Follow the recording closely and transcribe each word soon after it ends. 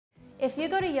If you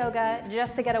go to yoga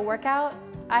just to get a workout,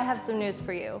 I have some news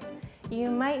for you.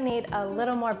 You might need a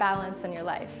little more balance in your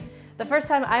life. The first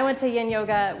time I went to yin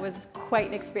yoga was quite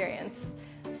an experience.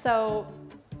 So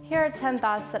here are 10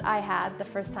 thoughts that I had the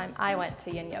first time I went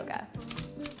to yin yoga.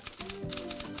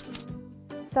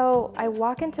 So I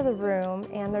walk into the room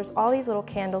and there's all these little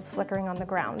candles flickering on the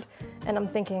ground. And I'm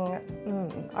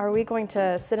thinking, are we going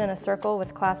to sit in a circle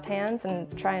with clasped hands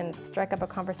and try and strike up a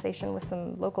conversation with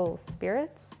some local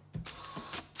spirits?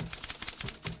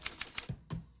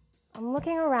 I'm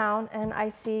looking around and I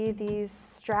see these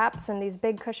straps and these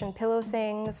big cushion pillow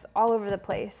things all over the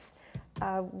place.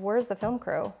 Where's the film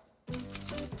crew?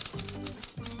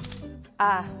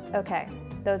 Ah, okay.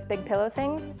 Those big pillow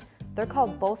things, they're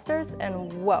called bolsters,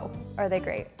 and whoa, are they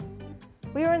great.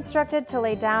 We were instructed to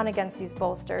lay down against these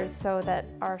bolsters so that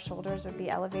our shoulders would be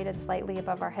elevated slightly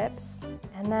above our hips,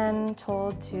 and then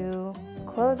told to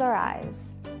close our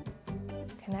eyes,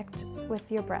 connect with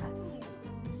your breath.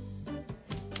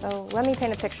 So let me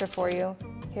paint a picture for you.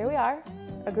 Here we are,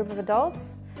 a group of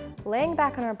adults, laying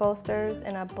back on our bolsters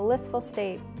in a blissful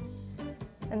state.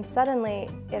 And suddenly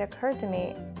it occurred to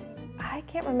me, I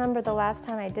can't remember the last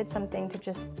time I did something to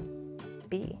just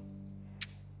be.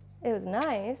 It was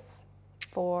nice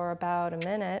for about a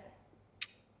minute.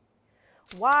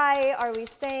 Why are we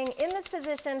staying in this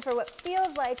position for what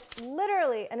feels like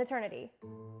literally an eternity?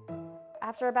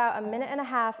 After about a minute and a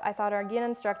half, I thought our yin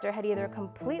instructor had either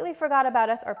completely forgot about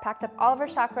us or packed up all of her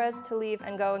chakras to leave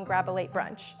and go and grab a late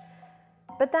brunch.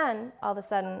 But then, all of a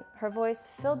sudden, her voice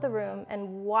filled the room and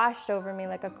washed over me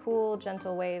like a cool,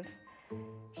 gentle wave.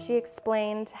 She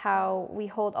explained how we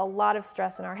hold a lot of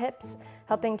stress in our hips,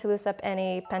 helping to loose up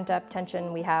any pent-up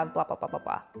tension we have, blah, blah, blah, blah,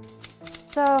 blah.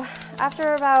 So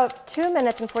after about 2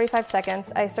 minutes and 45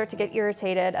 seconds, I start to get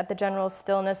irritated at the general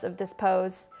stillness of this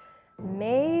pose.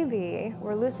 Maybe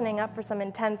we're loosening up for some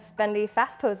intense, bendy,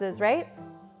 fast poses, right?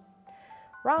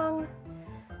 Wrong.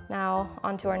 Now,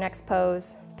 on to our next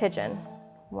pose, pigeon.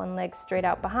 One leg straight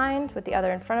out behind with the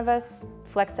other in front of us,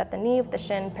 flexed at the knee with the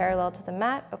shin parallel to the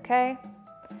mat, okay?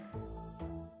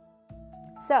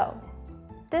 So,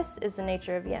 this is the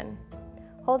nature of yin.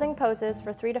 Holding poses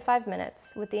for 3 to 5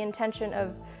 minutes with the intention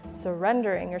of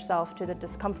surrendering yourself to the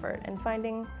discomfort and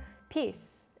finding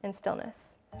peace in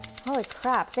stillness. Holy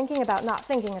crap, thinking about not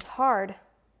thinking is hard.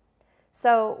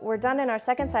 So we're done in our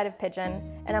second side of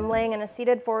pigeon, and I'm laying in a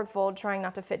seated forward fold trying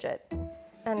not to fidget.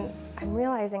 And I'm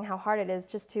realizing how hard it is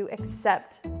just to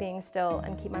accept being still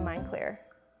and keep my mind clear.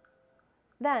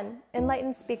 Then,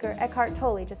 enlightened speaker Eckhart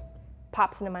Tolle just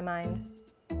pops into my mind.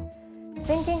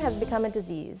 Thinking has become a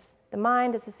disease. The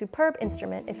mind is a superb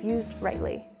instrument if used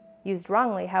rightly. Used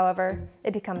wrongly, however,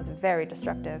 it becomes very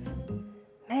destructive.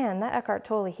 Man, that Eckhart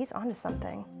Tolle, he's onto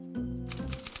something.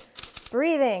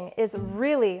 Breathing is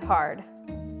really hard.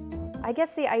 I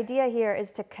guess the idea here is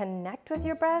to connect with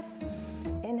your breath.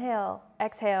 Inhale,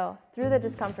 exhale, through the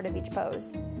discomfort of each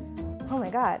pose. Oh my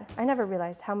God, I never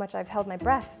realized how much I've held my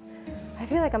breath. I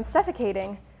feel like I'm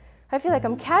suffocating. I feel like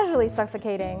I'm casually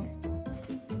suffocating.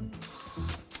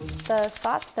 The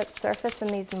thoughts that surface in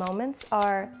these moments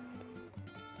are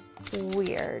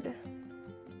weird.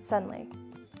 Suddenly,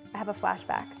 I have a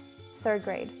flashback. 3rd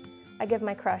grade. I give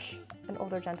my crush, an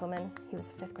older gentleman, he was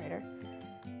a 5th grader,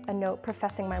 a note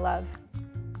professing my love.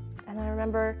 And I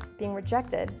remember being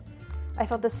rejected. I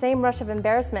felt the same rush of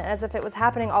embarrassment as if it was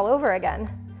happening all over again.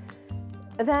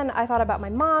 Then I thought about my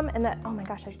mom and that, oh my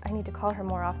gosh, I need to call her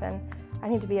more often. I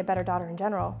need to be a better daughter in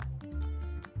general.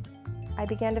 I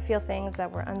began to feel things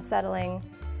that were unsettling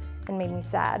and made me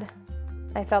sad.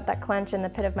 I felt that clench in the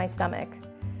pit of my stomach.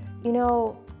 You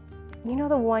know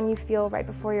the one you feel right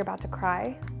before you're about to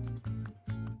cry?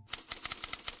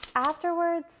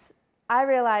 Afterwards, I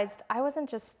realized I wasn't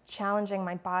just challenging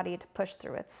my body to push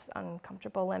through its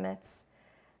uncomfortable limits.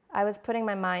 I was putting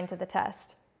my mind to the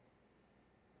test.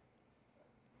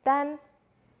 Then,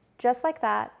 just like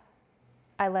that,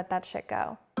 I let that shit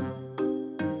go.